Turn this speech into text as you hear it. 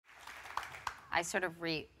I sort of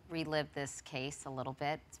relived this case a little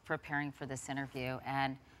bit, preparing for this interview,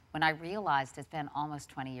 and when I realized it's been almost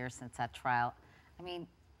 20 years since that trial, I mean,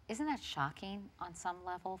 isn't that shocking on some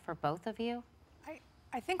level for both of you?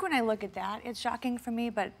 I think when I look at that, it's shocking for me,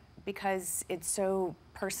 but because it's so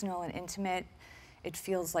personal and intimate, it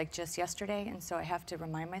feels like just yesterday, and so I have to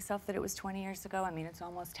remind myself that it was 20 years ago. I mean, it's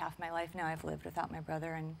almost half my life now I've lived without my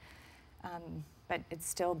brother, and but it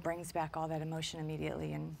still brings back all that emotion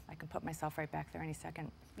immediately, and I can put myself right back there any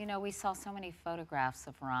second. You know, we saw so many photographs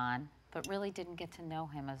of Ron, but really didn't get to know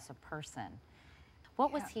him as a person.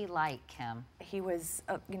 What was he like, Kim? He was,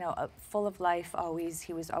 you know, full of life always.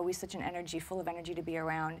 He was always such an energy, full of energy to be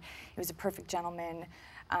around. He was a perfect gentleman.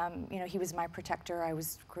 You know, he was my protector.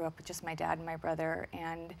 Grew up with just my dad and my brother.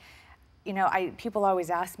 And, you know, people always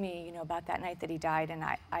ask me, you know, about that night that he died, and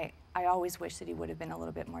I always wish that he would have been a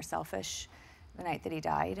little bit more selfish the night that he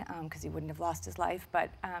died, because he wouldn't have lost his life, but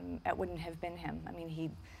it wouldn't have been him. I mean,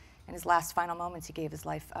 in his last final moments, he gave his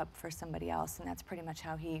life up for somebody else, and that's pretty much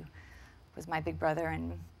how he was my big brother,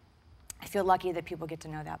 and I feel lucky that people get to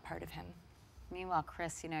know that part of him. Meanwhile,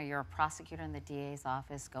 Chris, you know, you're a prosecutor in the DA's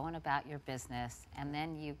office, going about your business, and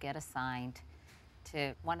then you get assigned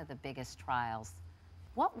to one of the biggest trials.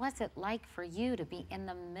 What was it like for you to be in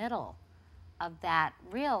the middle of that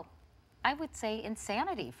real, I would say,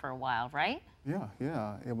 insanity for a while, right?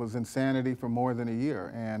 Yeah. It was insanity for more than a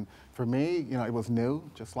year, and for me, you know, it was new,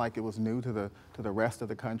 just like it was new to the rest of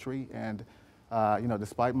the country. And you know,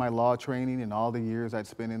 despite my law training and all the years I'd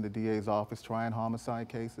spent in the DA's office trying homicide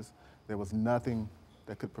cases, there was nothing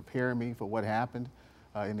that could prepare me for what happened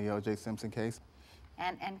in the OJ Simpson case.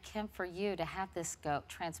 And Kim, for you to have this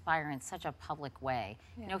transpire in such a public way,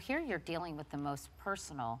 you know, here you're dealing with the most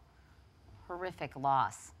personal, horrific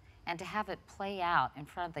loss, and to have it play out in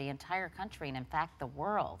front of the entire country and, in fact, the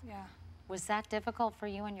world. Yeah. Was that difficult for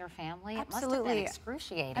you and your family? Absolutely. It must have been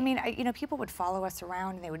excruciating. I mean, you know, people would follow us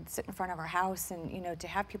around, and they would sit in front of our house, and, you know, to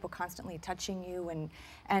have people constantly touching you,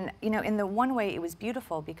 and you know, in the one way, it was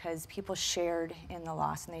beautiful because people shared in the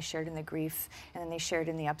loss, and they shared in the grief, and then they shared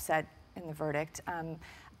in the upset in the verdict.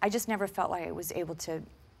 I just never felt like I was able to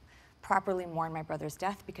properly mourn my brother's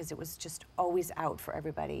death because it was just always out for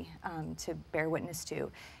everybody to bear witness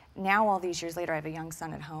to. Now, all these years later, I have a young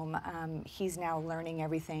son at home. He's now learning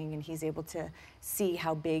everything, and he's able to see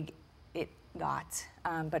how big it got.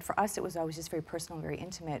 But for us, it was always just very personal, very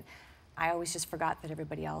intimate. I always just forgot that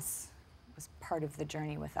everybody else was part of the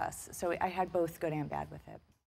journey with us. So I had both good and bad with it.